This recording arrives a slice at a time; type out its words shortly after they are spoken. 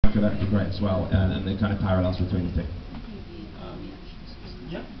America, that'd be great as well, and the kind of parallels between the two.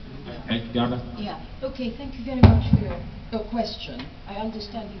 Yeah. Okay, Garda? Yeah, okay, thank you very much for your question. I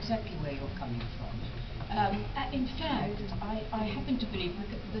understand exactly where you're coming from. In fact, I happen to believe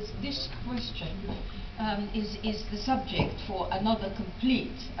that this question is the subject for another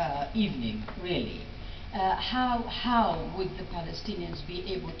complete evening, really. How would the Palestinians be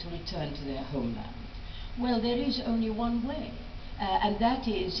able to return to their homeland? Well, there is only one way, and that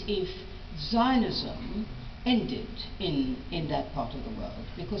is if Zionism ended in that part of the world.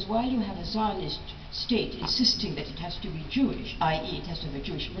 Because while you have a Zionist state insisting that it has to be Jewish, i.e. it has to have a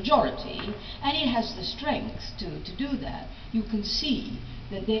Jewish majority, and it has the strength to do that, you can see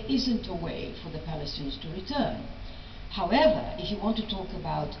that there isn't a way for the Palestinians to return. However, if you want to talk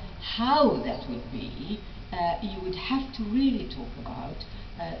about how that would be, you would have to really talk about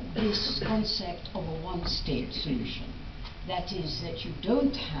this concept of a one-state solution. That is, that you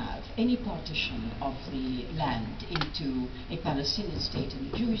don't have any partition of the land into a Palestinian state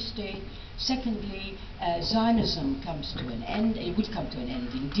and a Jewish state. Secondly, Zionism comes to an end. It would come to an end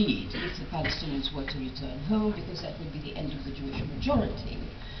indeed if the Palestinians were to return home, because that would be the end of the Jewish majority.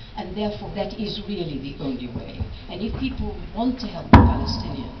 And therefore that is really the only way. And if people want to help the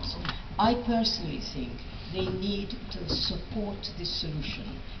Palestinians, I personally think they need to support this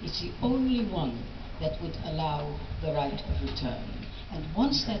solution. It's the only one that would allow the right of return. And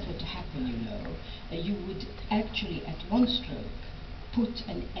once that were to happen, you would actually at one stroke put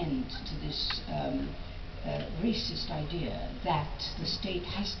an end to this racist idea that the state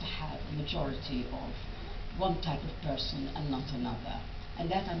has to have a majority of one type of person and not another. And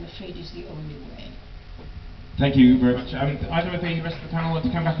that, I'm afraid, is the only way. Thank you very much. Either of the rest of the panel want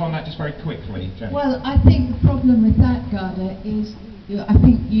to come back on that just very quickly? Jenny? Well, I think the problem with that, Garda, is I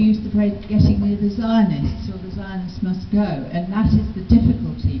think you used the phrase getting rid of the Zionists, or the Zionists must go, and that is the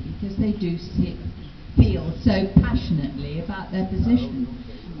difficulty, because they do feel so passionately about their position.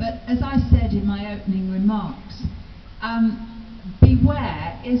 But as I said in my opening remarks,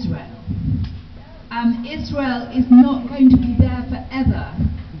 beware Israel. Israel is not going to be there forever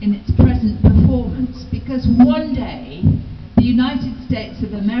in its present performance, because one day the United States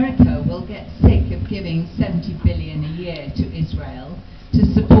of America will get sick of giving $70 billion a year to Israel to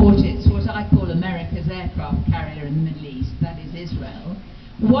support its, what I call America's aircraft carrier in the Middle East, that is Israel.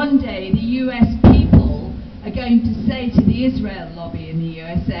 One day the US people are going to say to the Israel lobby in the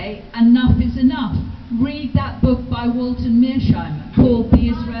USA, enough is enough. Read that book by Walter Mearsheimer called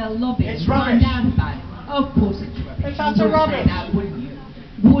The Israel Lobby. It's and rubbish. Find out about it. Of course it's rubbish. It's utter rubbish. That, wouldn't you?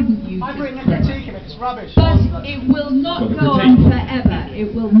 Wouldn't you? I've written a critique of it, it's rubbish. But it will not go on forever.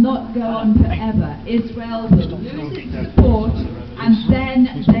 It will not go on forever. Israel will lose its support, and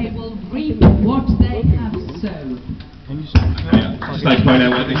then they will reap what they have sown. Yeah, just like to point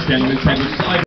out what this